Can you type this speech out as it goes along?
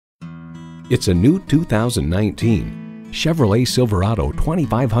It's a new 2019 Chevrolet Silverado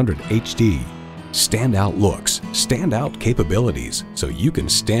 2500HD. Standout looks, standout capabilities, so you can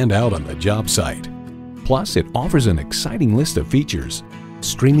stand out on the job site. Plus, it offers an exciting list of features: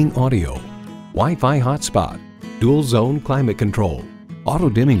 streaming audio, Wi-Fi hotspot, dual zone climate control,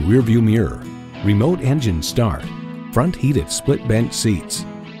 auto-dimming rearview mirror, remote engine start, front heated split bench seats,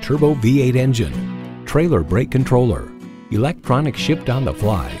 turbo V8 engine, trailer brake controller, electronic shift on the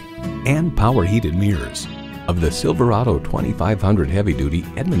fly, and power heated mirrors. Of the Silverado 2500 Heavy Duty,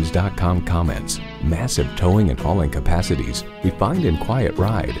 Edmunds.com comments: massive towing and hauling capacities, refined and quiet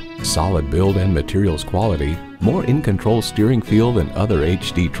ride, solid build and materials quality, more in-control steering feel than other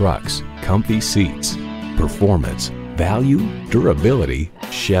HD trucks, comfy seats, performance, value, durability,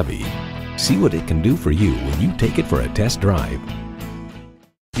 Chevy. See what it can do for you when you take it for a test drive.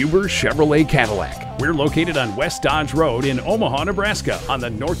 Huber Chevrolet Cadillac. We're located on West Dodge Road in Omaha, Nebraska, on the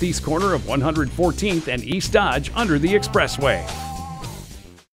northeast corner of 114th and East Dodge under the expressway.